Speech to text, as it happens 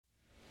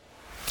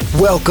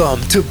Welcome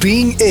to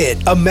Being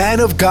It, a Man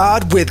of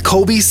God with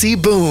Kobe C.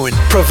 Boone,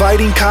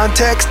 providing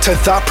context to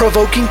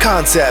thought-provoking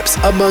concepts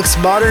amongst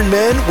modern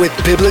men with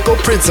biblical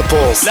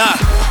principles. Look,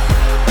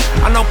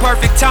 I know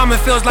perfect timing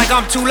feels like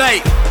I'm too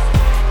late,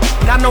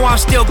 and I know I'm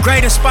still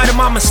great in spite of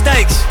my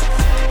mistakes.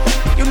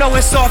 You know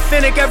it's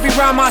authentic every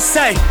rhyme I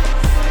say.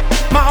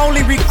 My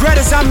only regret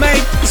is I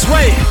made this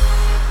way.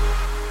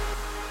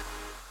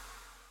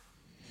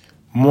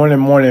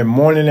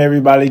 Morning,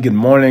 everybody. Good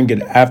morning,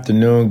 good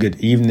afternoon, good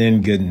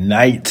evening, good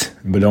night.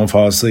 But don't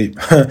fall asleep.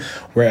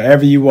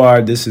 Wherever you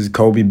are, this is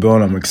Kobe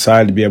Boone. I'm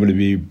excited to be able to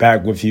be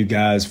back with you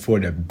guys for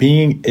the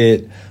Being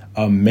It,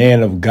 a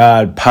Man of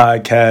God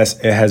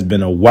podcast. It has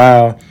been a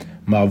while.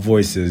 My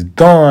voice is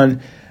gone.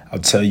 I'll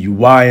tell you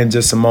why in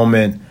just a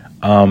moment.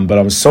 But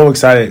I'm so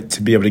excited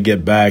to be able to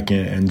get back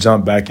and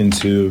jump back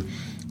into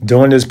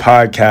doing this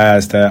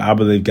podcast that I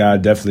believe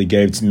God definitely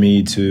gave to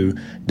me to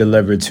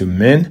deliver to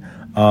men.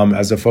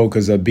 As a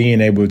focus of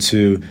being able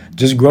to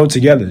just grow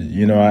together.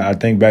 You know, I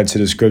think back to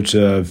the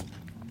scripture of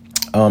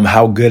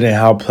how good and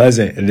how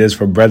pleasant it is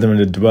for brethren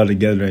to dwell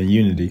together in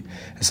unity.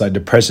 It's like the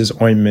precious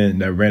ointment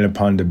that ran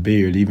upon the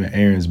beard, even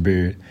Aaron's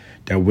beard,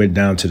 that went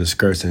down to the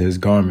skirts of his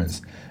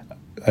garments.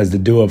 As the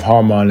dew of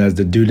Harmon, as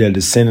the dew that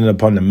descended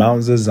upon the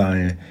mountains of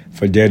Zion,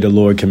 for there the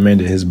Lord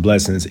commanded his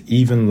blessings,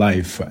 even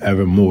life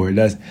forevermore.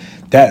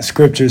 That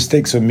scripture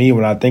sticks with me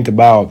when I think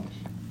about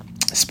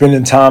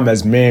spending time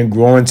as men,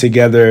 growing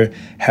together,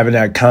 having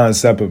that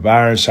concept of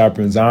iron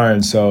sharpens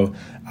iron. So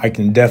I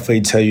can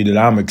definitely tell you that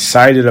I'm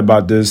excited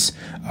about this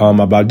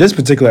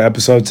particular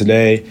episode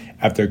today.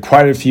 After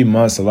quite a few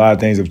months, a lot of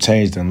things have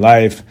changed in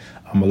life.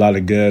 A lot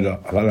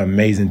of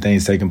amazing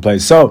things taking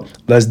place. So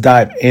let's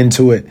dive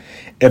into it.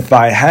 If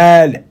I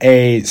had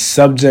a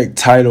subject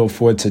title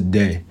for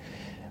today,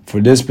 for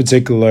this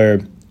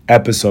particular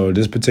episode,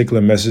 this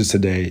particular message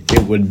today,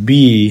 it would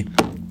be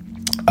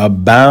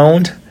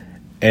abound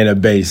and a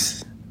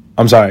base.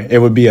 It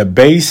would be a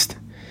based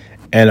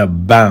and a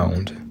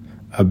bound.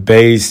 A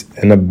base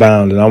and a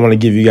bound. And I want to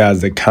give you guys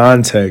the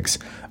context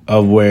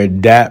of where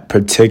that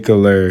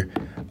particular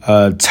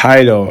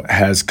title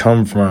has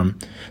come from.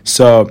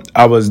 So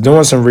I was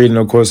doing some reading,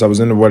 of course. I was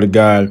in the Word of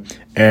God,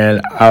 and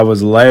I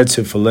was led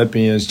to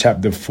Philippians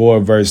chapter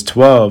 4, verse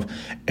 12,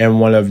 and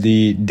one of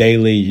the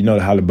daily, you know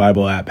how the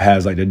Bible app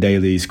has like the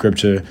daily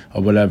scripture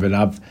or whatever. And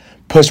I've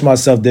pushed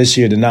myself this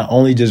year to not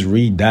only just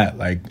read that,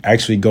 like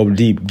actually go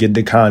deep, get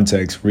the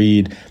context,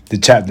 read the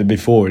chapter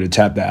before, the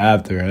chapter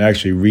after, and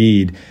actually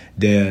read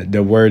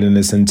the word in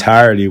its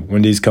entirety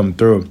when these come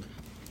through.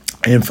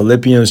 In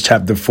Philippians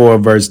chapter 4,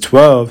 verse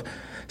 12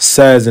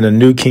 says in the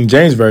New King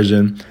James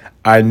Version,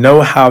 I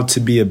know how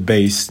to be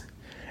abased,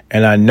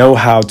 and I know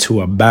how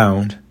to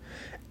abound.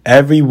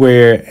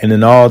 Everywhere and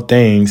in all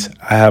things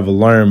I have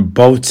learned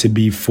both to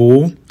be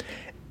full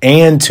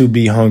and to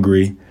be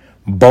hungry,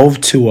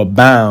 both to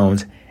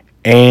abound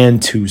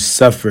and to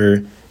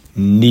suffer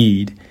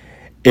need.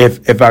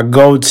 If I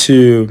go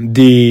to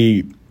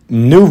the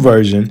new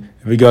version,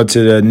 if we go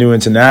to the New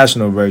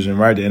International Version,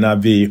 right, the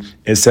NIV,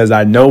 it says,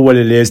 I know what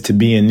it is to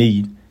be in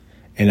need,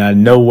 and I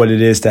know what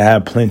it is to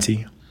have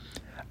plenty.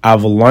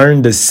 I've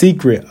learned the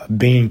secret of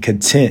being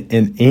content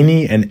in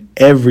any and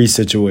every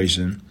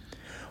situation,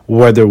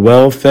 whether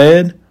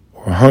well-fed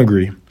or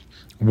hungry,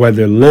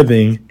 whether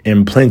living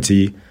in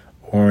plenty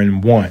or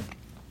in want.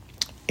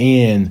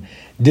 And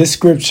this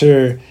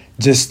scripture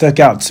just stuck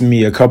out to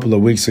me a couple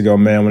of weeks ago,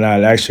 man, when I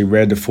had actually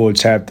read the full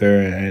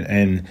chapter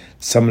and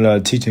some of the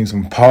teachings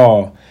from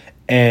Paul.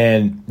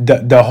 And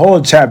the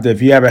whole chapter,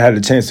 if you haven't had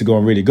a chance to go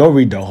and read it, go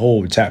read the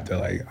whole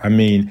chapter.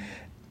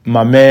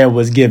 My man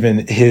was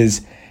given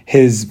his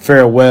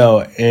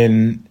farewell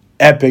in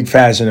epic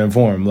fashion and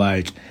form.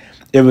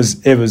 It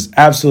was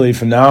absolutely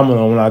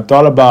phenomenal. When I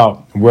thought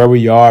about where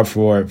we are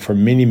for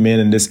many men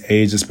in this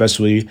age,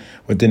 especially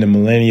within the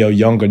millennial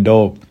young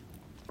adult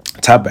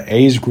type of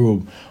age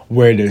group,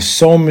 where there's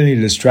so many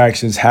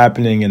distractions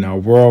happening in our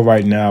world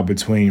right now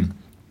between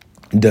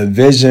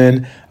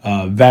division,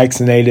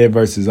 vaccinated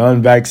versus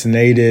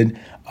unvaccinated,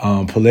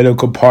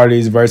 political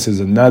parties versus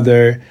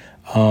another,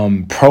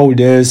 pro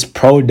this,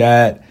 pro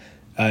that,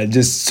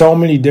 just so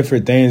many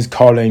different things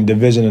causing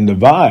division and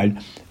divide.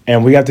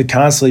 And we have to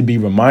constantly be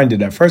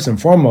reminded that first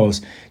and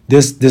foremost,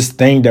 this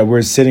thing that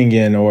we're sitting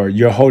in or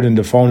you're holding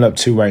the phone up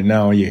to right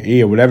now in your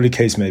ear, whatever the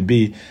case may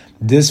be,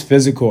 this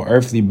physical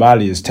earthly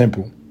body is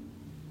temple.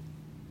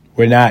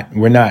 We're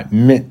not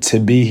meant to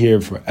be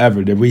here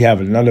forever. That we have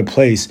another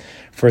place,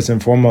 first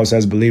and foremost,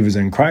 as believers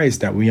in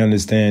Christ, that we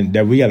understand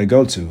that we got to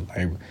go to.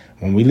 Like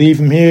when we leave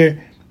from here,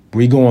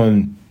 we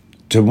going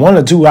to one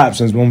or two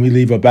options when we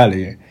leave up out of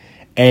here.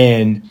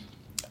 And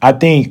I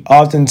think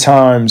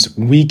oftentimes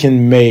we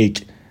can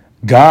make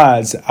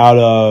gods out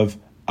of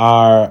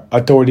our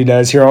authority that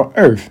is here on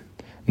earth.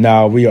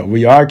 Now,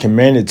 we are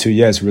commanded to,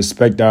 yes,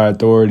 respect our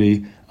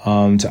authority,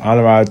 to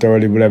honor our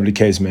authority, whatever the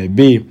case may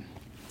be.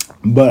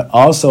 But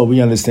also we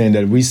understand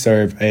that we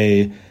serve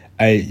a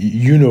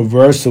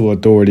universal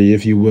authority,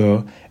 if you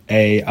will,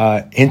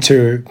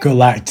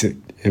 intergalactic,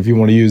 if you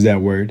want to use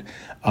that word,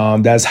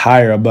 that's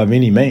higher above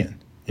any man.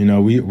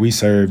 We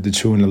serve the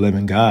true and the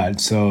living God.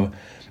 So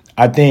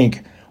I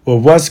think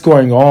what's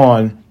going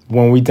on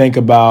when we think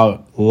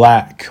about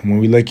lack, when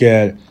we look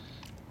at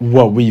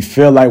what we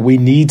feel like we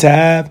need to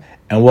have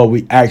and what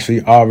we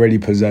actually already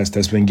possess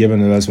that's been given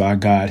to us by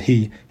God.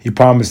 He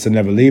promised to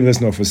never leave us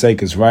nor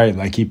forsake us, right?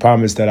 Like he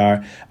promised that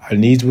our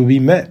needs will be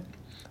met.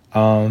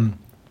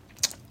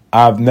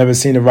 I've never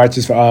seen the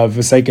righteous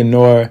forsaken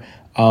nor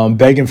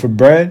begging for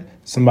bread.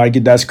 Somebody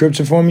get that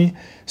scripture for me.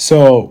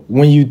 So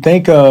when you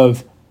think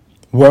of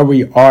where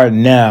we are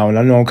now, and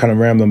I know I'm kind of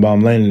rambling, but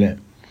I'm landing it,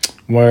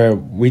 where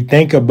we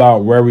think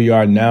about where we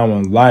are now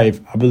in life,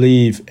 I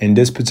believe in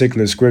this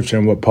particular scripture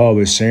and what Paul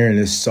was sharing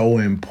is so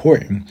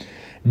important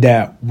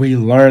that we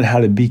learn how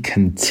to be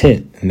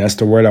content. And that's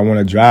the word I want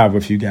to drive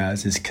with you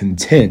guys, is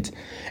content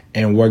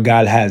in where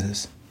God has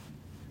us.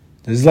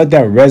 Just let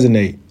that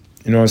resonate,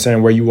 you know what I'm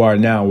saying, where you are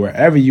now,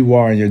 wherever you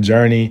are in your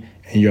journey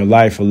in your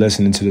life or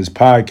listening to this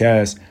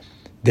podcast,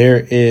 there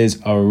is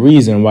a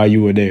reason why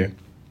you were there.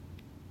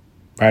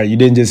 Right? You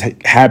didn't just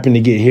happen to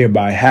get here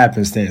by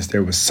happenstance.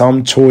 There was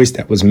some choice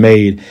that was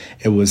made.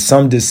 It was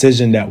some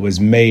decision that was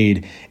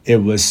made. It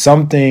was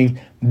something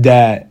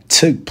that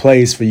took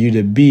place for you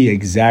to be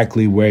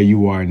exactly where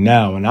you are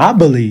now. And I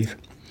believe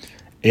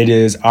it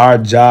is our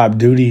job,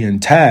 duty,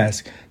 and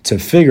task to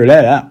figure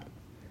that out,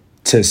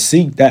 to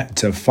seek that,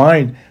 to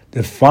find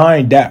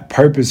that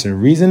purpose and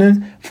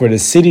reasoning for the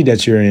city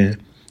that you're in,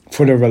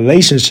 for the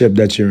relationship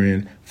that you're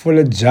in, for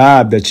the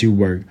job that you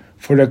work,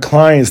 for the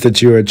clients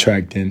that you're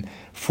attracting,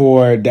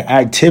 for the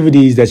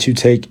activities that you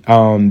take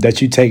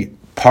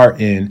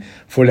part in,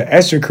 for the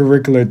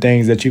extracurricular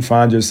things that you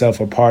find yourself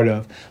a part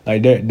of.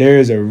 Like there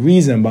is a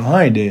reason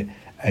behind it,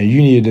 and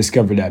you need to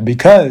discover that.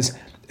 Because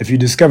if you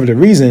discover the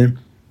reason,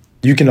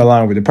 you can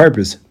align with the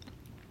purpose.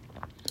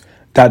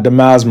 Dr.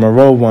 Miles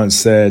Monroe once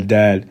said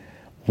that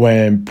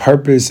when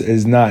purpose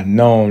is not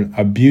known,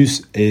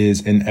 abuse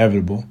is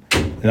inevitable.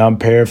 And I'm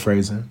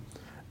paraphrasing.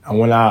 And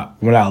when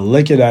I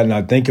look at that and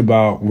I think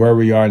about where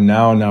we are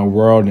now in our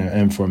world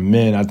and for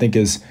men, I think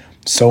it's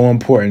so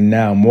important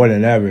now more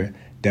than ever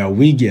that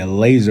we get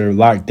laser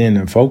locked in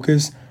and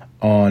focused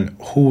on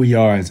who we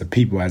are as a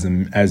people,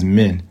 as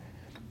men.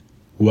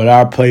 What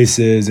our place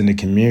is in the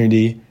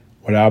community,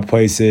 what our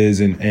place is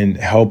in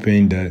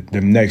helping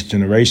the next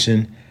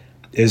generation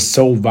is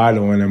so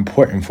vital and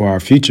important for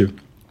our future.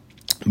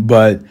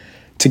 But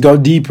to go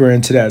deeper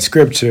into that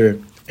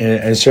scripture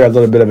and share a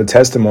little bit of a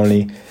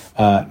testimony,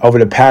 over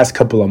the past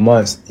couple of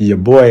months, your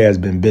boy has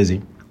been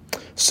busy.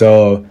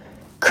 So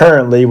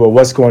currently with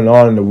what's going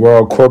on in the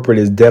world, corporate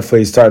is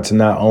definitely starting to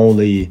not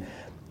only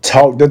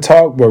talk the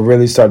talk, but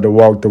really start to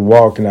walk the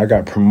walk. And I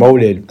got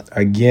promoted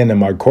again in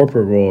my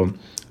corporate role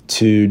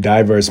to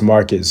diverse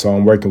markets. So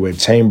I'm working with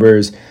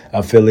chambers,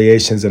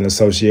 affiliations, and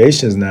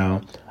associations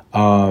now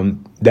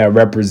that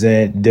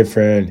represent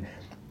different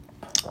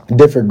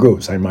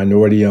groups, like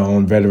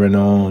minority-owned,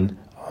 veteran-owned,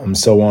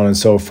 so on and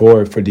so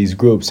forth for these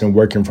groups, and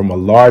working from a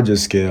larger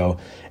scale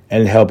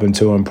and helping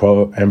to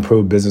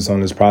improve business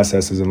owners'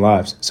 processes and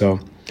lives. So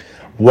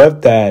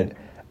with that,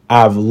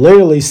 I've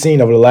literally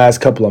seen over the last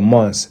couple of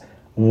months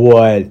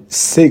what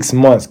 6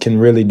 months can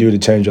really do to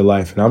change your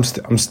life. And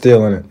I'm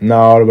still in it.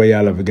 Not all the way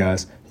out of it,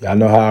 guys. Y'all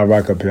know how I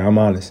rock up here. I'm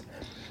honest.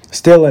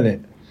 Still in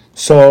it.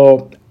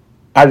 So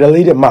I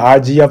deleted my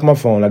IG off my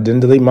phone. I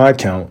didn't delete my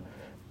account.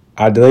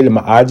 I deleted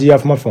my IG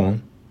off my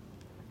phone.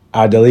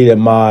 I deleted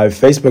my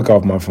Facebook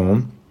off my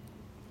phone.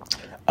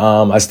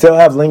 I still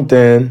have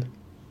LinkedIn,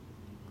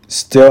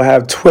 still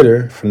have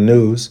Twitter for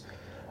news,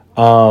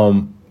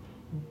 but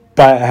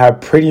I have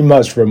pretty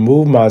much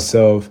removed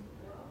myself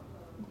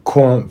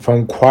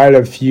from quite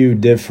a few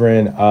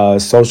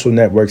different social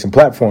networks and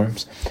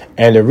platforms.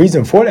 And the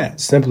reason for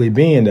that simply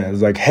being that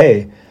is like,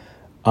 hey,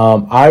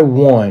 I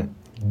want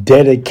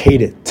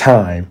dedicated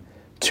time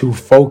to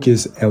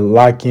focus and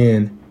lock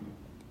in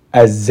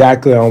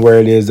exactly on where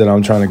it is that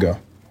I'm trying to go.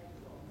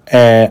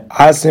 And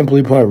I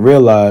simply put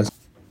realized,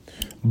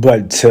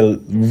 but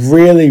to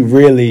really,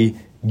 really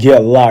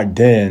get locked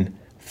in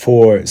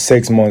for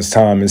 6 months'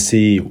 time and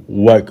see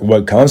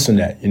what comes from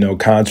that. You know,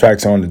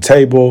 contracts on the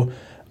table.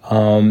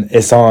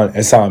 It's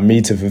on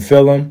me to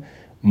fulfill them.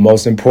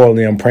 Most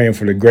importantly, I'm praying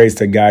for the grace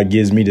that God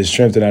gives me the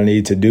strength that I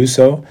need to do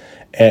so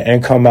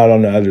and come out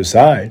on the other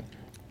side.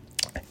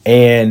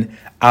 And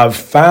I've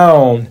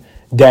found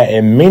that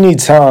in many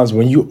times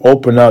when you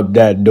open up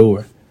that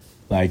door,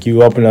 like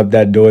you open up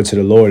that door to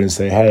the Lord and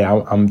say, hey,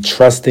 I'm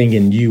trusting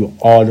in you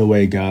all the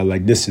way, God.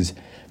 Like this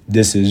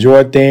is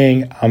your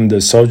thing. I'm the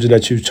soldier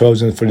that you've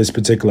chosen for this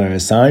particular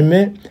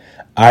assignment.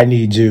 I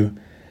need you.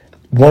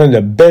 One of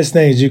the best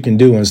things you can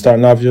do in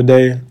starting off your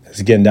day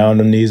is getting down on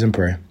them knees and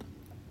pray.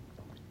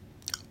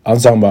 I'm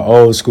talking about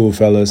old school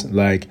fellas,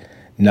 like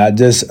not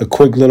just a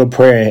quick little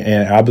prayer.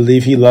 And I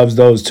believe he loves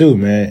those too,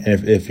 man.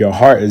 If your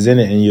heart is in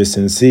it and you're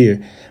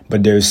sincere.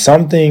 But there's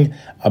something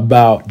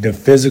about the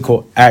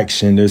physical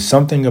action. There's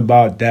something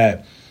about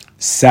that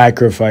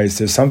sacrifice.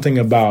 There's something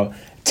about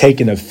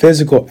taking a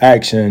physical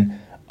action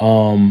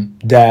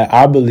that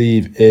I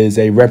believe is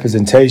a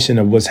representation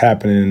of what's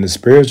happening in the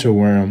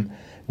spiritual realm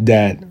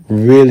that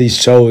really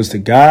shows to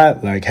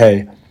God, like,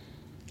 hey,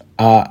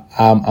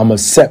 I'm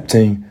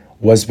accepting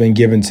what's been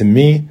given to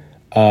me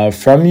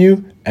from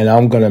you, and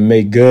I'm going to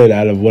make good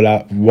out of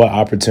what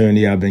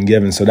opportunity I've been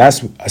given. So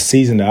that's a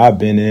season that I've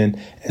been in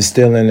and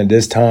still in at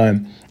this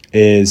time,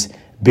 is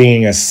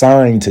being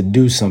assigned to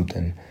do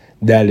something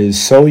that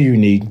is so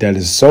unique, that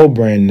is so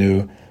brand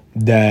new,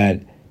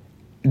 that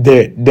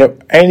there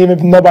ain't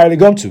even nobody to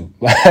go to.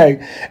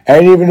 Like,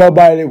 ain't even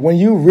nobody. When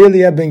you really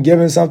have been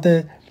given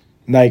something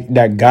like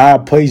that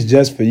God placed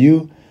just for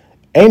you,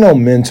 ain't no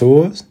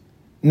mentors,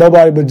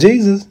 nobody but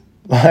Jesus.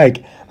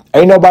 Like,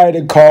 ain't nobody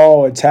to call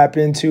or tap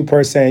into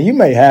per se. And you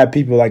may have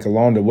people like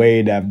along the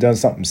way that have done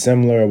something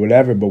similar or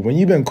whatever, but when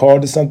you've been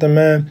called to something,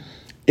 man,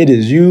 it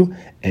is you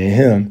and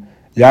him.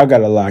 Y'all got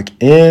to lock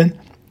in.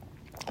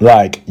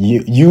 Like,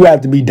 you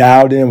have to be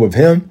dialed in with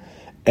him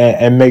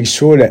and make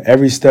sure that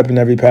every step in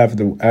every path,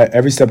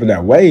 every step of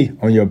that way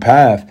on your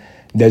path,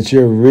 that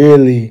you're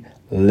really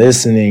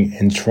listening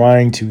and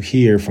trying to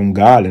hear from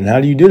God. And how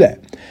do you do that?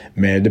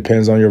 Man, it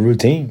depends on your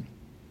routine.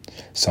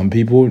 Some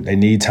people, they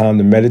need time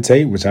to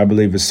meditate, which I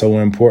believe is so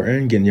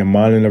important, getting your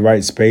mind in the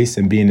right space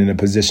and being in a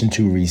position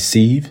to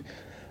receive.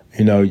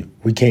 You know,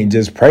 we can't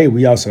just pray.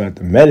 We also have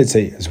to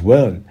meditate as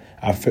well.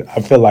 I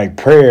feel like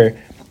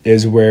prayer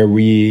is where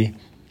we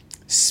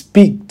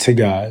speak to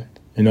God.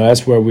 You know,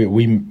 that's where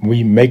we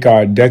make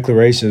our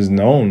declarations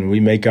known. We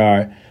make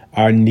our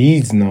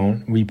needs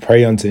known. We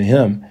pray unto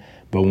him.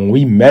 But when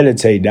we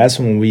meditate, that's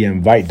when we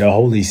invite the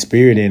Holy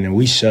Spirit in and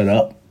we shut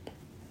up.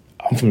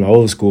 I'm from the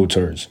old school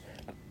church,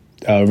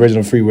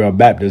 original Free Will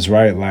Baptist,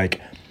 right? Like,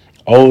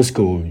 old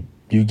school.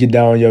 You get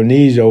down on your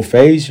knees, your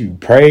face, you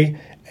pray,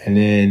 and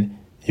then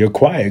you're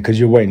quiet because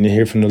you're waiting to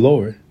hear from the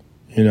Lord,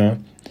 you know?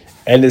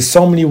 And there's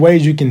so many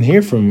ways you can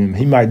hear from him.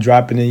 He might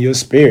drop it in your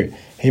spirit.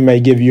 He may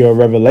give you a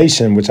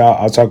revelation, which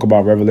I'll talk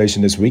about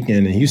revelation this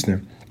weekend in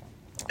Houston.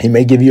 He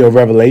may give you a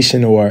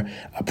revelation or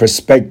a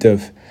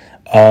perspective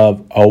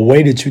of a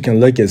way that you can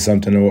look at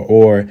something,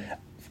 or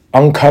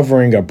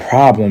uncovering a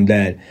problem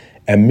that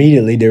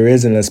immediately there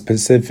isn't a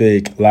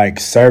specific like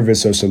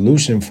service or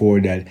solution for,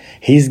 that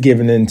he's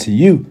given into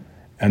you.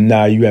 And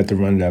now you have to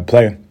run that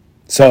play.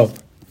 So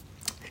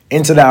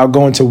into that, I'll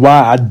go into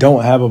why I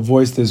don't have a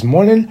voice this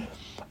morning.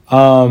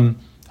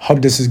 Hope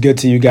this is good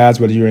to you guys,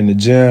 whether you're in the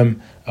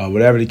gym,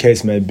 whatever the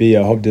case may be.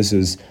 I hope this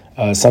is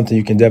something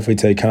you can definitely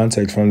take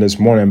context from this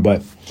morning.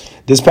 But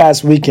this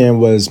past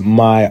weekend was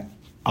my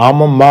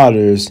alma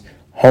mater's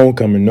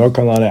homecoming, North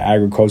Carolina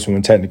Agricultural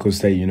and Technical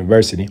State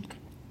University,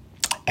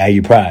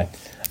 Aggie Pride.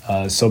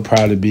 So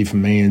proud to be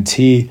from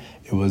A&T.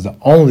 It was the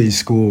only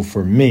school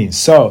for me.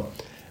 So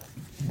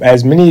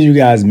as many of you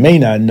guys may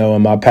not know,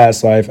 in my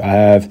past life, I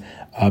have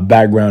a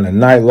background in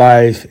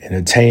nightlife,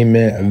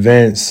 entertainment,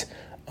 events,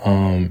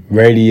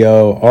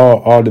 radio,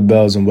 all the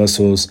bells and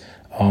whistles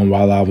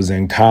while I was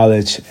in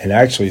college. And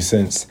actually,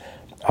 since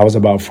I was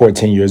about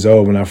 14 years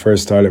old when I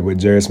first started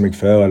with Jairus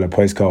McPhail at a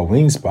place called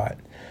Wingspot,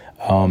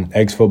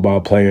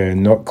 ex-football player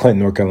in Clinton,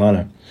 North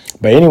Carolina.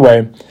 But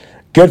anyway,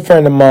 good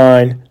friend of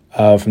mine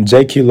from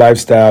JQ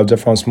Lifestyle,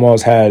 Jeff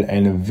Smalls, had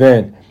an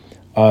event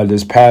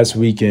this past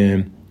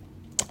weekend.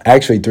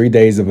 Actually, 3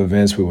 days of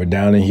events. We were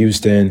down in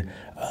Houston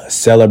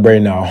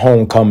celebrating our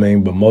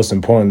homecoming, but most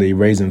importantly,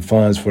 raising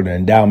funds for the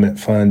endowment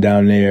fund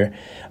down there.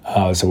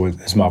 So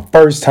it's my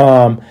first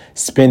time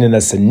spending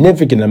a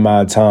significant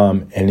amount of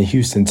time in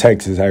Houston,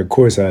 Texas. Of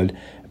course, I'd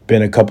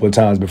been a couple of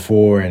times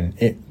before and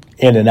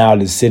in and out of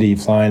the city,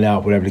 flying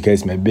out, whatever the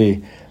case may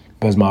be.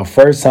 But it's my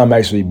first time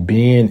actually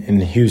being in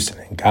Houston.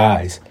 And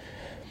guys,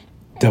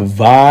 the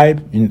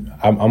vibe,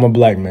 I'm a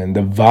black man,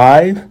 the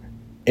vibe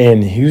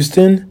in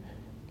Houston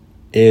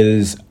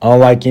is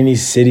unlike any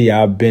city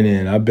I've been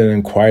in. I've been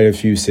in quite a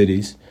few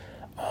cities.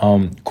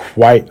 I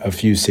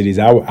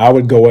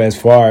would go as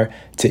far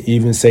to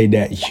even say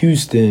that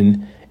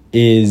Houston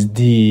is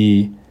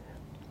the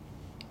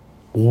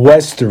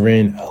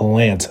Western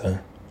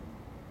Atlanta.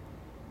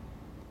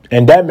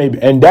 And that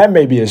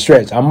may be a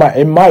stretch.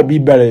 It might be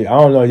better. I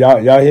don't know.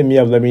 Y'all hit me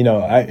up. Let me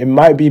know. It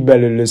might be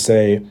better to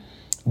say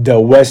the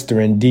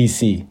Western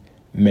DC.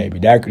 Maybe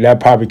that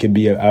probably could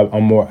be a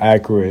more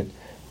accurate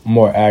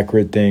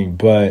thing.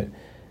 But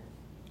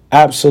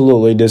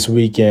absolutely, this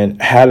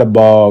weekend had a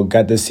ball.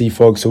 Got to see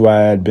folks who I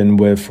had been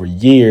with for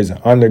years,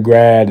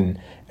 undergrad, and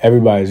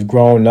everybody's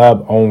grown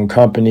up, own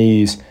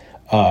companies,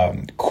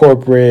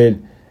 corporate,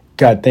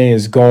 got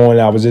things going.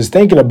 I was just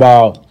thinking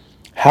about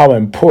how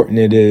important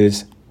it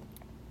is,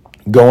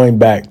 going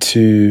back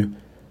to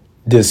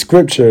this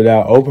scripture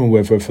that I opened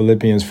with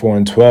Philippians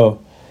 4:12,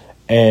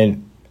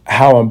 and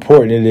how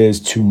important it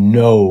is to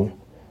know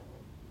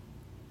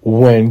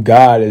when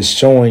God is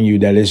showing you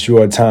that it's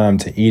your time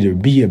to either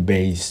be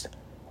abased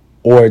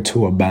or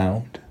to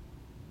abound.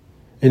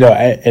 You know,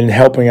 and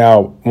helping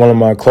out one of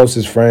my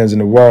closest friends in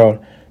the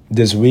world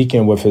this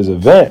weekend with his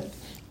event,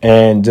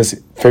 and just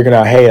figuring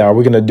out, hey, are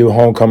we going to do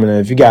homecoming? And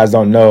if you guys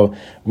don't know,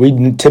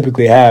 we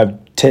typically have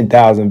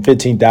 10,000,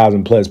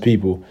 15,000 plus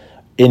people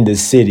in the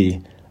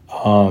city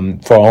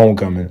for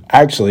homecoming.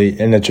 Actually,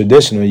 in a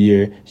traditional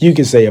year, you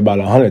could say about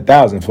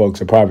 100,000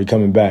 folks are probably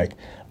coming back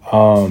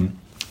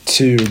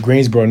to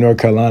Greensboro, North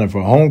Carolina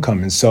for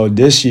homecoming. So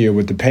this year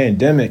with the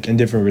pandemic and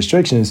different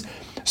restrictions,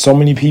 so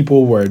many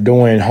people were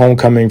doing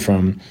homecoming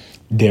from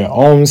their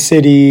own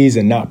cities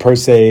and not per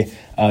se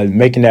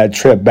making that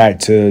trip back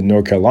to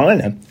North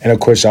Carolina. And of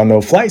course, y'all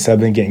know flights have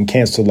been getting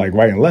canceled like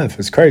right and left.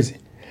 It's crazy.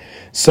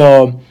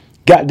 So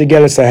got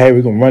together, said, hey,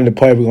 we're going to run the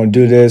play. We're going to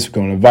do this. We're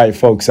going to invite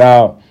folks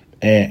out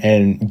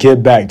and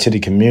give back to the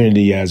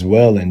community as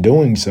well in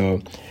doing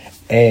so.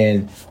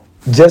 And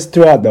just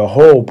throughout the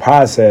whole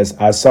process,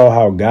 I saw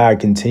how God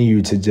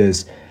continued to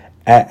just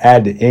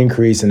add the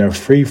increase in a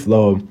free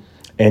flow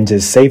and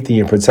just safety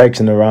and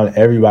protection around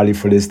everybody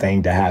for this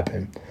thing to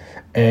happen.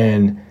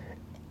 And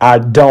I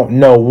don't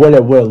know what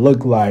it would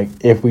look like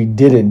if we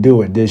didn't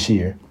do it this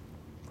year.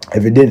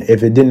 If it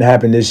didn't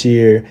happen this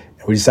year,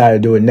 and we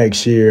decided to do it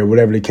next year,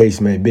 whatever the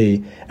case may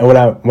be. And what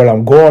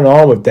I'm going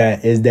on with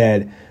that is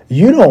that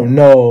you don't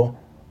know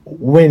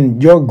when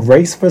your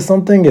grace for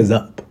something is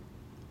up.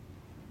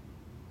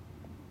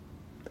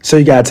 So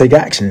you got to take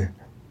action.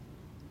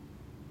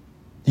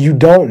 You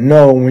don't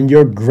know when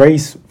your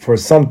grace for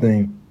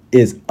something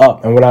is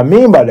up. And what I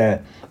mean by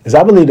that is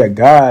I believe that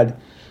God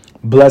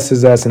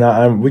blesses us,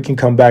 and we can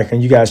come back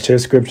and you guys share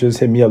scriptures,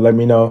 hit me up, let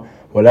me know,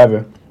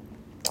 whatever.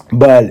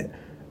 But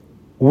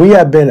we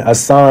have been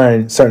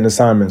assigned certain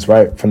assignments,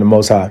 right, from the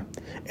Most High.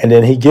 And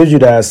then he gives you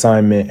that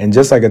assignment. And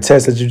just like a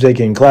test that you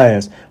take in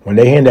class, when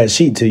they hand that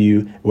sheet to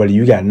you, whether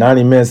you got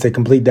 90 minutes to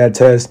complete that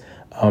test,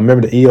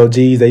 remember the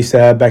EOGs they used to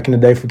have back in the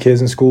day for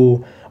kids in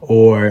school,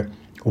 or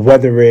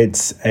whether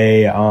it's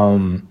a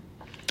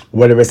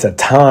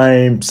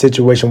time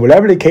situation,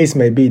 whatever the case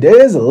may be,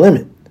 there is a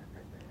limit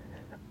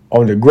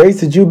on the grace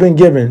that you've been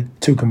given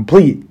to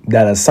complete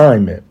that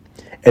assignment.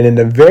 And in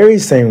the very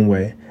same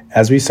way,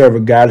 as we serve a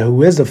God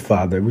who is a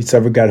father, we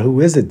serve a God who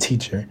is a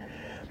teacher,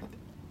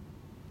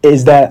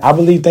 is that I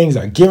believe things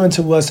are given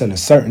to us at a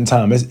certain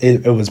time.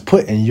 It was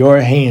put in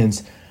your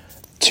hands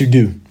to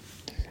do.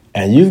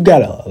 And you've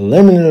got a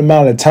limited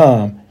amount of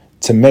time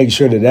to make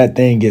sure that that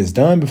thing gets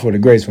done before the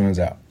grace runs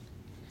out.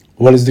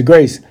 What is the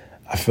grace?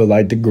 I feel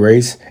like the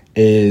grace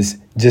is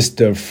just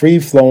the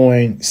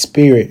free-flowing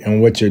spirit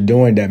in what you're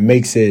doing that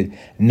makes it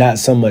not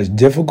so much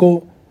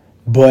difficult,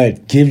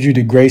 but gives you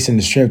the grace and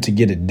the strength to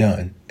get it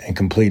done and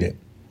complete it.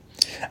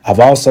 I've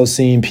also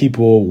seen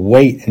people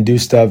wait and do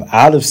stuff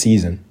out of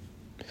season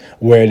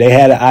where they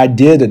had an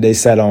idea that they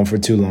sat on for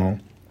too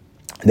long.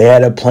 They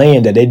had a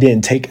plan that they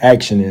didn't take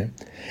action in.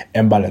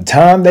 And by the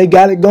time they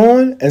got it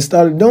going and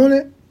started doing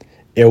it,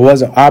 it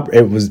was out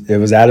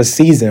of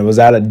season. It was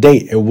out of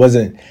date.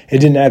 It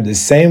didn't have the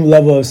same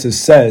level of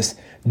success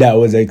that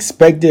was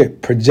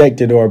expected,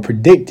 projected, or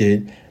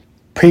predicted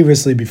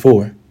previously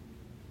before.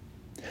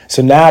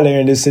 So now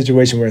they're in this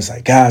situation where it's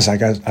like, gosh, I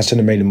should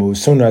have made the move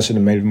sooner. I should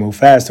have made the move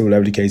faster,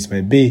 whatever the case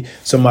may be.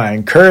 So my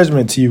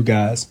encouragement to you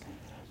guys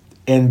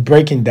in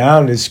breaking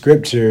down this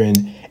scripture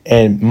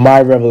and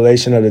my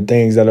revelation of the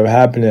things that are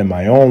happening in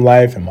my own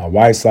life, and my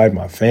wife's life,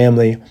 my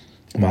family,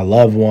 my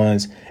loved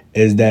ones,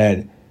 is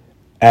that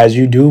as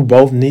you do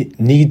both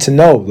need to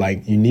know,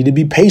 like, you need to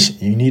be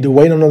patient. You need to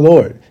wait on the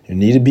Lord. You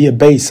need to be a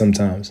base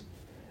sometimes.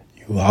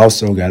 You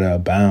also got to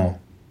abound.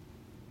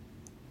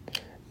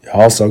 You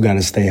also got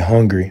to stay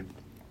hungry.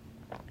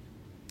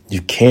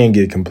 You can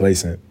get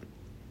complacent.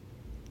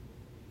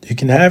 You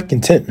can have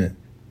contentment,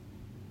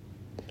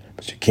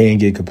 but you can't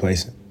get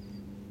complacent.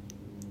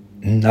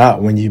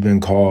 Not when you've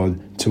been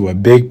called to a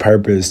big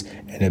purpose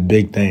and a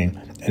big thing.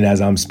 And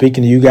as I'm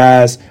speaking to you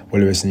guys,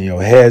 whether it's in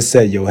your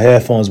headset, your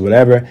headphones,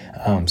 whatever,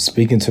 I'm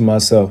speaking to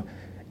myself.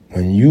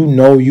 When you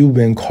know you've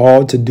been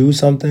called to do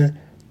something,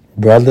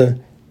 brother,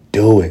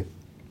 do it.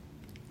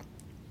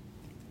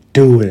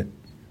 Do it.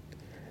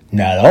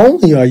 Not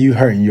only are you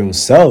hurting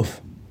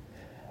yourself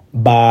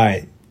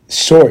by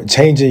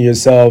shortchanging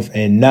yourself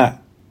and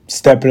not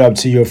stepping up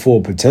to your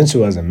full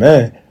potential as a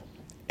man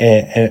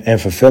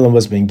and fulfilling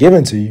what's been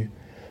given to you,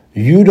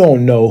 you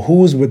don't know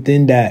who's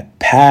within that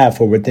path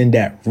or within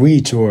that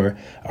reach or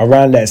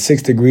around that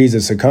 6 degrees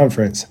of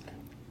circumference,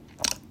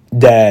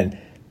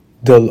 that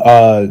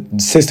the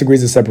 6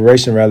 degrees of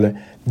separation, rather,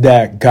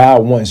 that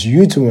God wants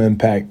you to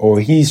impact, or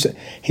he's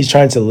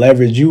trying to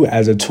leverage you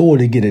as a tool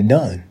to get it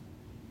done.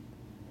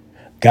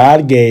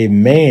 God gave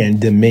man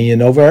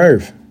dominion over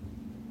earth.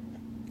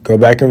 Go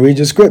back and read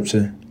your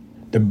scripture.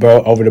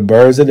 Over the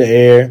birds of the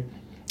air,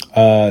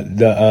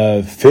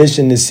 the fish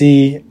in the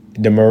sea,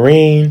 the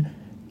marine,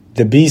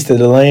 the beast of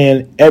the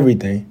land,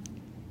 everything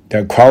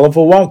that crawleth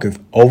or walketh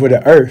over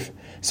the earth.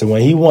 So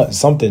when he wants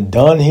something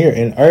done here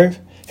in earth,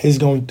 he's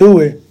going to do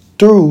it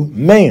through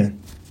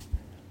man,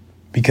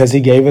 because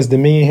he gave us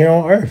dominion here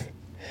on earth.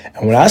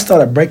 And when I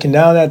started breaking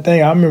down that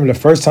thing, I remember the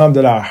first time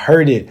that I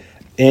heard it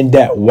in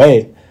that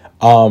way.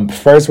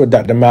 First with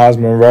Dr. Miles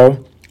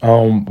Monroe,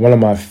 one of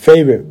my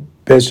favorite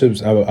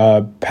bishops,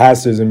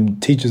 pastors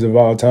and teachers of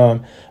all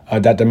time,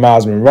 Dr.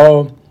 Miles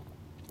Monroe,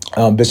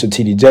 Bishop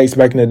T.D. Jakes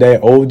back in the day,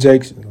 old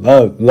Jakes,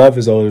 love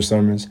his older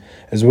sermons,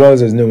 as well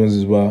as his new ones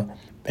as well.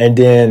 And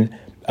then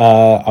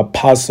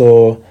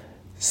Apostle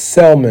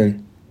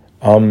Selman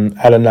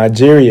out of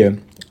Nigeria,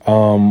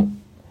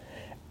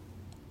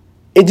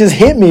 it just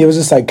hit me. It was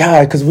just like,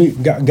 God, because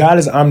God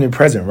is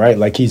omnipresent, right?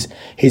 Like he's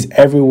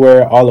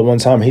everywhere all at one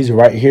time. He's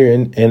right here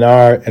in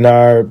our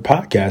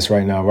podcast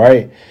right now,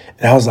 right?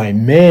 And I was like,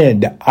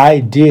 man, the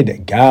idea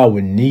that God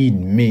would need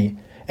me,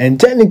 and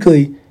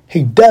technically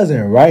he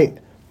doesn't, right?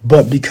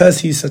 But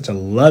because he's such a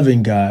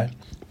loving God,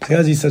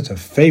 because he's such a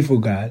faithful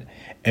God,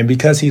 and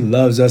because he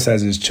loves us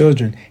as his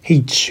children,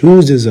 he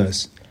chooses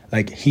us.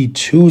 Like he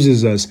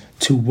chooses us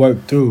to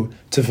work through,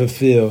 to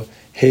fulfill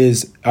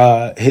his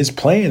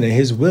plan and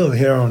his will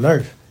here on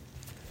earth.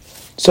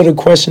 So the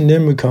question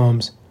then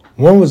becomes,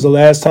 when was the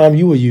last time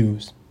you were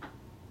used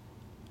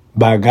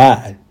by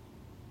God?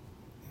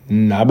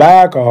 Not by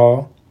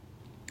alcohol,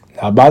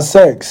 not by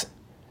sex,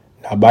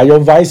 not by your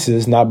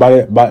vices, not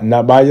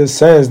by your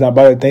sins, not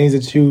by the things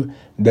that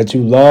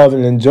you love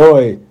and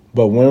enjoy.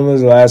 But when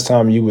was the last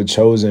time you were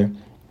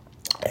chosen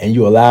and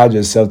you allowed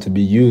yourself to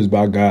be used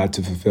by God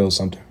to fulfill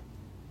something?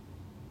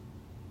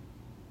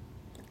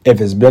 If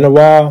it's been a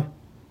while,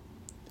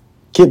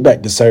 get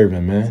back to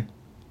serving, man.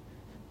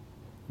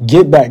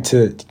 Get back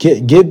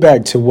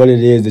to what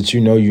it is that you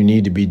know you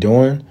need to be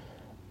doing.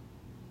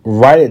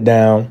 Write it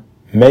down,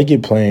 make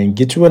it plain,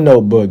 get you a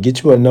notebook,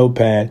 get you a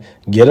notepad,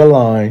 get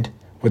aligned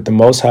with the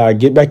Most High,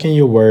 get back in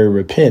your word,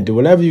 repent, do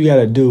whatever you got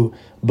to do,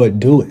 but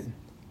do it.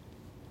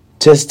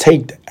 Just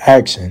take the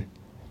action.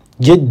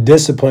 Get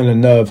disciplined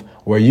enough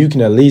where you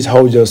can at least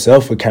hold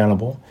yourself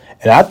accountable.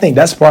 And I think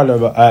that's part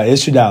of an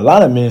issue that a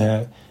lot of men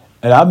have.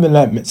 And I've been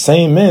that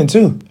same man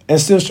too, and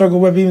still struggle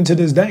with even to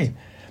this day.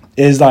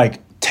 Is like,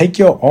 take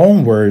your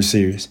own word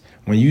serious.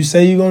 When you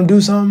say you're going to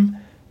do something,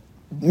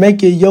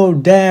 make it your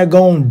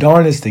daggone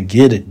darnest to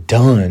get it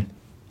done.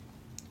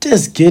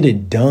 Just get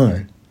it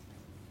done.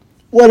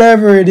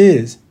 Whatever it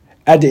is.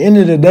 At the end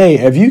of the day,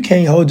 if you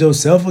can't hold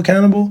yourself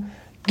accountable,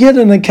 get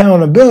an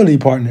accountability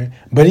partner.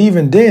 But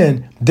even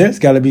then, there's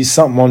got to be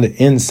something on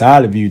the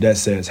inside of you that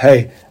says,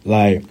 hey,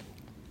 like,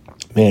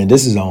 man,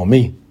 this is on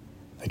me.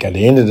 Like at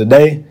the end of the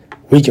day,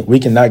 we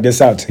can knock this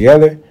out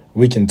together.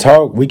 We can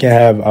talk. We can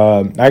have.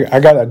 I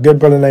got a good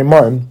brother named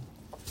Martin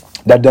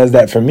that does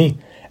that for me,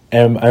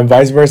 and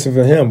vice versa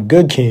for him.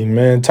 Good king,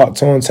 man. Talk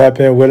to him, tap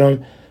in with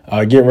him.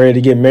 Getting ready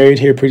to get married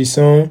here pretty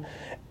soon,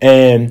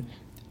 and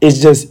it's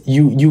just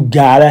you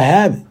gotta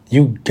have it.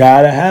 You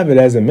gotta have it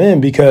as a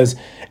man, because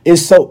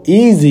it's so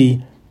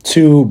easy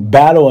to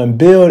battle and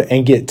build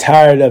and get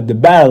tired of the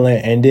battling,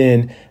 and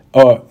then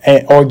or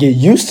get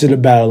used to the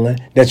battling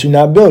that you're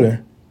not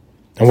building.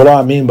 And what do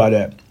I mean by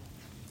that?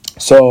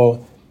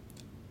 So,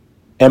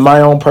 in my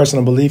own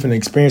personal belief and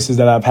experiences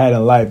that I've had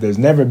in life, there's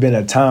never been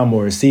a time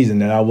or a season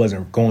that I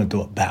wasn't going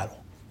through a battle.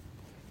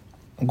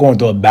 I'm going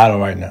through a battle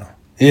right now.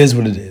 It is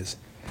what it is.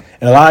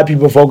 And a lot of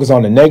people focus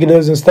on the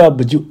negatives and stuff,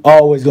 but you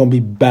always going to be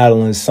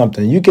battling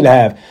something. You could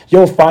have,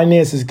 your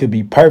finances could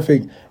be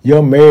perfect,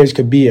 your marriage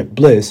could be at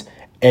bliss,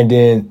 and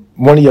then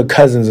one of your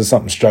cousins or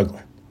something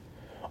struggling.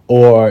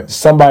 Or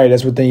somebody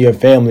that's within your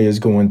family is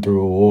going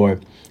through, or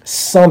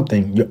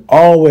something. You're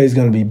always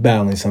going to be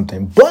battling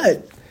something.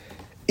 But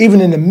even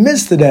in the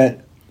midst of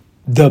that,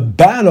 the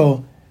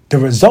battle, the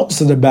results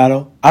of the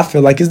battle, I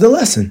feel like is the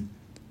lesson.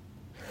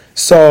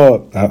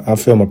 So I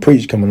feel my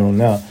preach coming on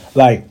now.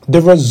 Like,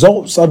 the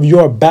results of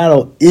your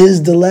battle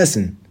is the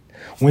lesson.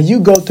 When you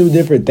go through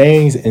different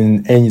things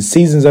and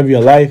seasons of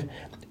your life,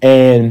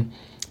 and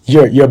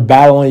you're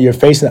battling, you're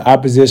facing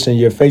opposition,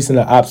 you're facing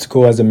an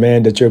obstacle as a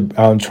man that you're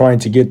trying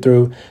to get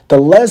through, the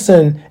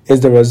lesson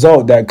is the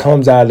result that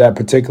comes out of that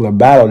particular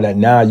battle that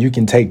now you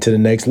can take to the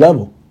next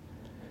level.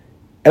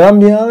 And I'm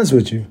being honest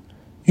with you,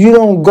 you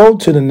don't go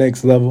to the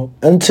next level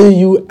until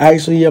you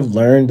actually have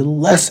learned the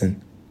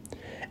lesson.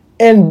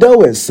 And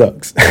though it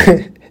sucks,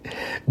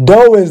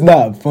 though it's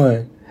not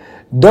fun,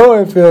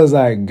 though it feels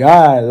like,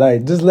 God,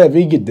 like, just let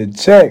me get the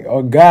check,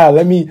 or God,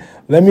 let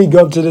me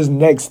go to this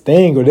next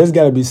thing, or there's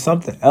got to be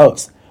something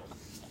else.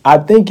 I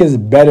think it's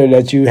better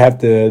that you have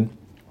to,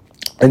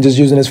 and just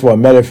using this for a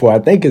metaphor, I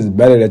think it's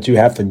better that you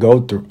have to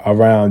go through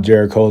around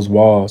Jericho's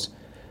walls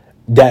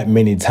that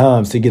many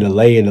times to get a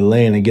lay of the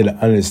land and get an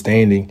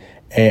understanding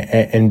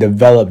and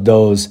develop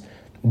those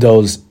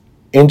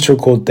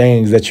integral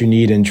things that you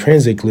need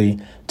intrinsically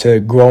to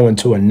grow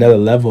into another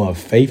level of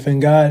faith in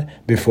God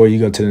before you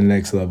go to the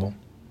next level.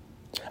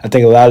 I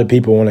think a lot of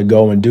people want to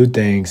go and do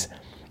things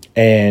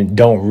and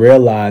don't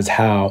realize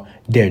how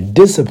their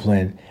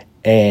discipline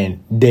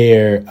and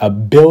their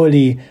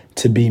ability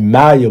to be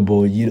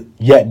malleable,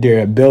 yet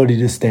their ability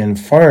to stand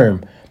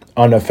firm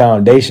on a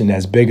foundation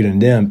that's bigger than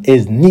them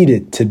is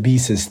needed to be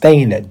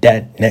sustained at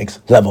that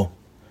next level.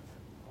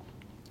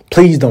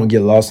 Please don't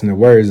get lost in the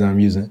words I'm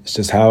using. It's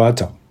just how I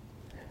talk.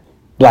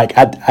 Like,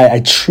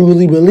 I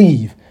truly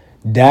believe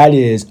that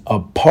is a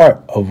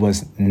part of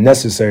what's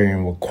necessary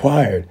and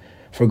required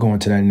for going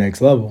to that next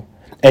level.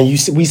 And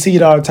we see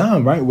it all the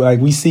time, right? Like,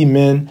 we see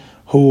men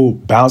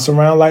who bounce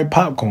around like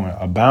popcorn,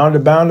 abound.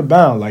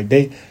 Like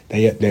they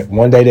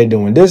one day they're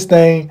doing this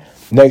thing,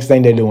 next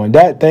thing they're doing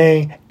that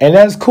thing, and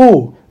that's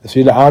cool. If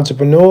you're the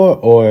entrepreneur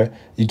or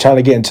you're trying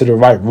to get into the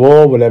right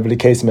role, whatever the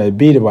case may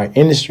be, the right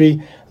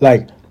industry,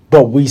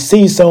 but we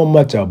see so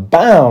much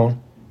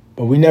abound,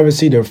 but we never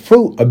see the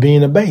fruit of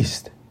being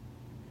abased,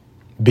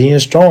 being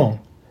strong,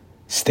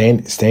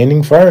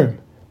 standing firm,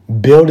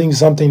 building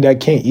something that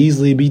can't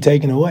easily be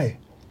taken away,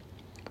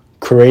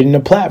 creating a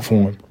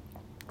platform,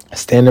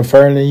 standing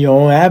firm in your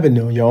own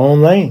avenue, your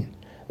own lane.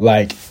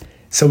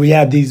 So we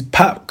have these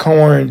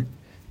popcorn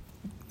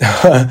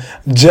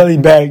jelly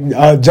bag,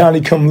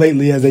 Johnny come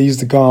lately, as they used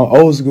to call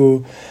them, old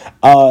school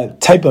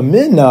type of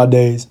men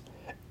nowadays.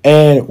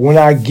 And when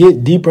I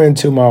get deeper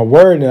into my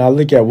word and I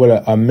look at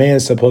what a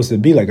man's supposed to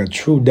be, like a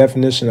true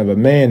definition of a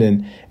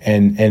man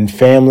and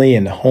family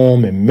and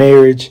home and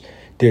marriage,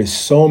 there's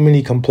so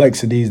many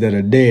complexities that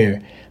are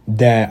there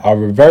that are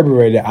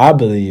reverberated, I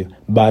believe,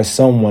 by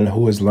someone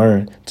who has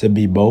learned to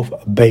be both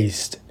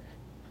abased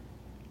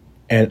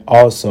and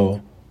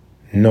also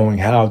knowing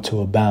how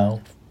to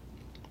abound.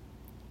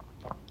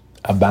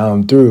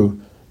 Abound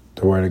through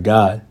the word of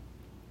God.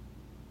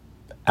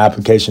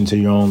 Application to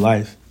your own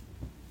life.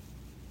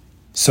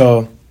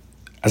 So,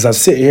 as I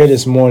sit here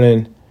this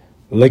morning,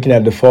 looking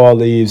at the fall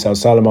leaves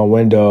outside of my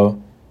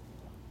window,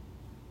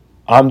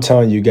 I'm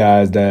telling you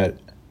guys that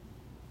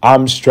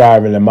I'm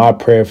striving, and my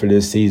prayer for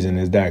this season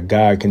is that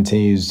God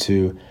continues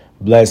to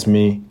bless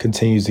me,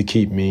 continues to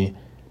keep me,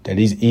 that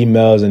these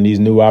emails and these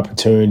new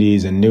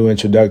opportunities and new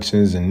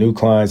introductions and new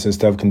clients and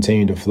stuff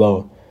continue to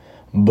flow.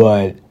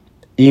 But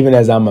even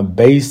as I'm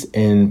abased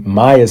in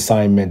my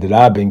assignment that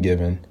I've been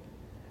given,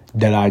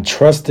 that I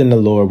trust in the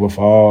Lord with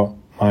all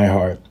my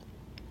heart.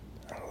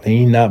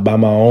 Lean not by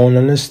my own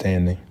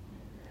understanding.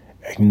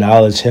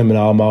 Acknowledge him in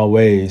all my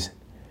ways.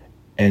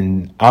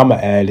 And I'm going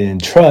to add in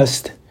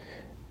trust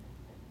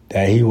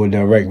that he will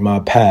direct my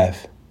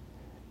path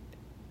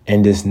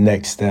in this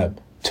next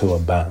step to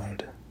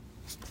abound.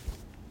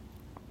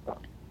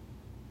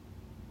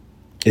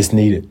 It's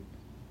needed.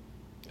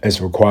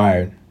 It's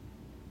required.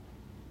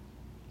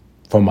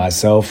 For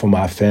myself, for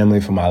my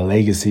family, for my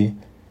legacy,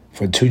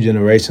 for 2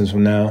 generations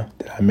from now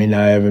that I may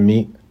not ever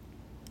meet.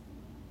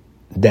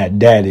 That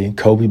daddy,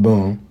 Kobe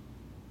Boone,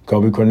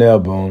 Kobe Cornell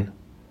Boone,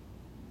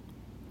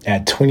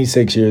 at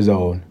 26 years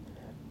old,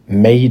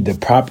 made the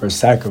proper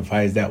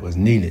sacrifice that was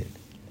needed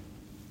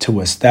to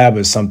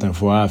establish something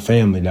for our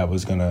family that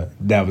was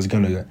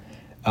gonna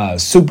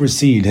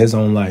supersede his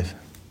own life.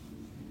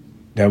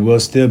 That we'll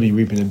still be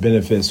reaping the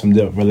benefits from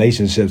the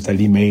relationships that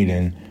he made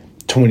in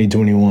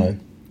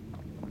 2021,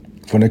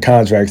 from the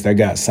contracts that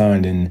got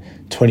signed in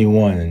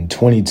 21 and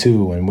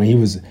 22, and when he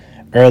was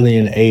early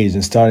in age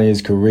and starting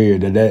his career,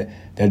 that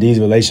these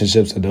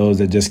relationships are those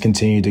that just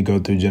continue to go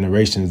through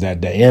generations,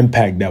 that the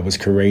impact that was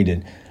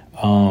created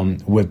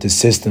with the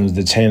systems,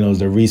 the channels,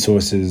 the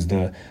resources,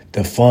 the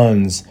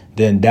funds,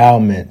 the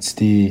endowments,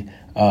 the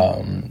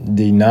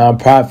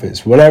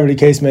nonprofits, whatever the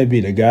case may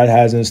be, that God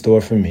has in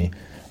store for me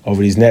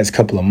over these next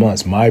couple of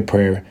months. My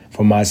prayer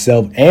for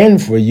myself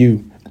and for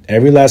you,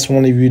 every last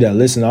one of you that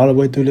listen all the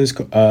way through this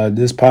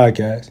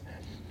podcast,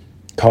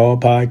 call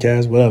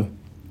podcast, whatever,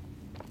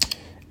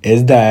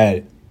 is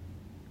that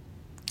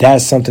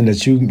that's something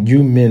that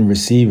you men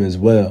receive as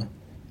well.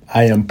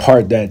 I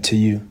impart that to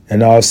you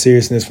in all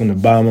seriousness from the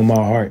bottom of my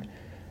heart.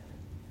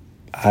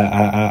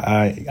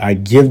 I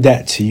give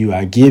that to you.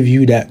 I give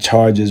you that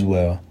charge as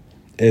well,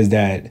 is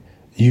that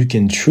you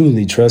can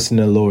truly trust in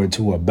the Lord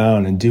to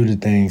abound and do the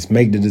things,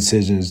 make the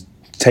decisions,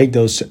 take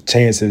those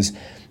chances,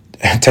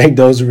 take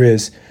those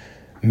risks,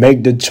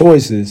 make the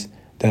choices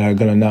that are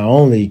going to not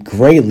only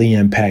greatly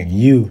impact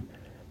you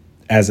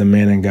as a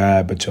man in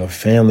God, but your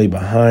family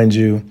behind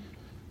you.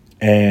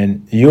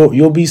 And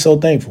you'll be so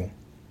thankful.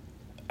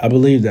 I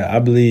believe that. I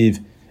believe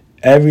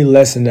every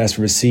lesson that's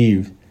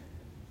received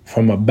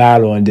from a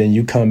battle and then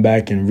you come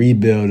back and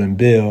rebuild and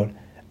build,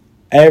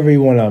 every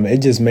one of them,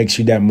 it just makes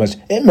you that much.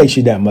 It makes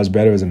you that much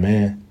better as a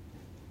man.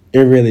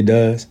 It really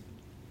does.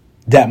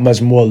 That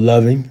much more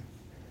loving,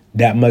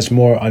 that much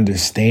more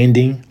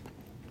understanding,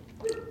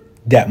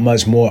 that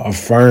much more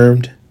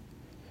affirmed.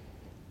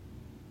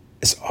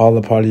 It's all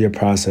a part of your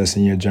process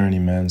and your journey,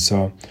 man.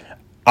 So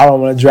I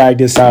don't want to drag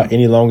this out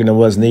any longer than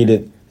what's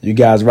needed. You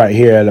guys right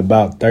here at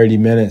about 30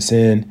 minutes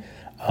in.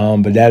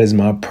 But that is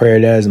my prayer.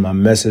 That is my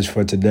message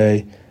for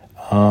today.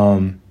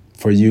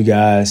 For you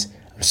guys,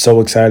 I'm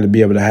so excited to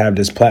be able to have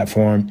this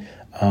platform.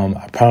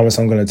 I promise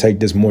I'm going to take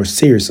this more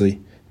seriously,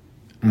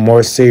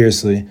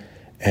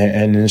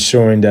 and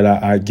ensuring that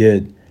I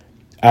get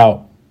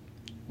out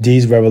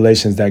these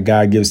revelations that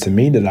God gives to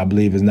me, that I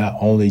believe is not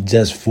only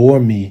just for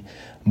me,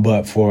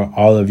 but for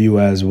all of you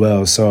as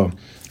well. So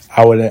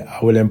I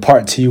would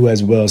impart to you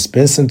as well.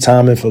 Spend some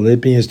time in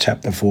Philippians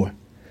chapter 4.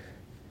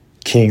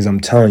 Kings, I'm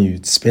telling you,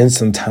 spend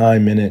some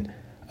time in it.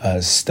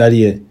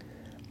 Study it.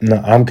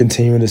 I'm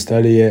continuing to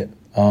study it.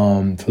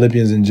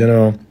 Philippians in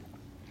general.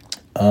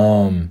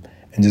 And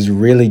just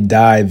really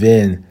dive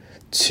in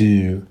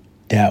to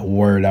that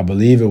word. I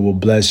believe it will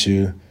bless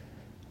you.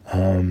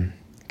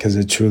 Because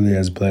it truly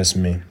has blessed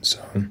me.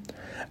 So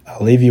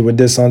I'll leave you with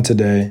this on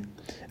today.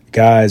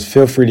 Guys,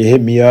 feel free to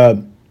hit me up.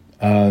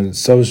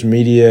 social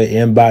media,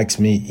 inbox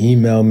me,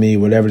 email me,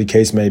 whatever the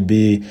case may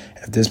be.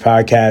 If this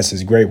podcast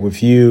is great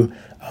with you,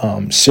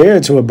 share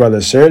it to a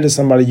brother, share it to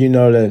somebody you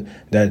know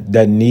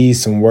that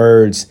needs some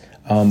words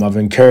of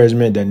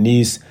encouragement, that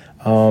needs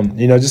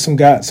just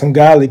some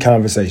godly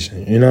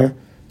conversation,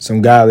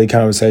 some godly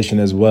conversation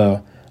as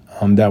well.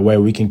 That way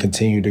we can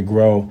continue to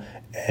grow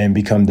and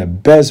become the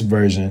best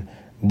version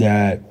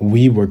that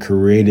we were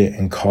created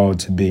and called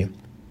to be.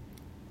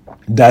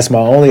 That's my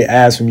only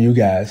ask from you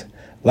guys.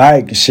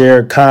 Like,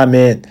 share,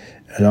 comment,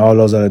 and all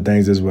those other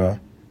things as well.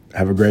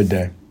 Have a great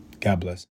day. God bless.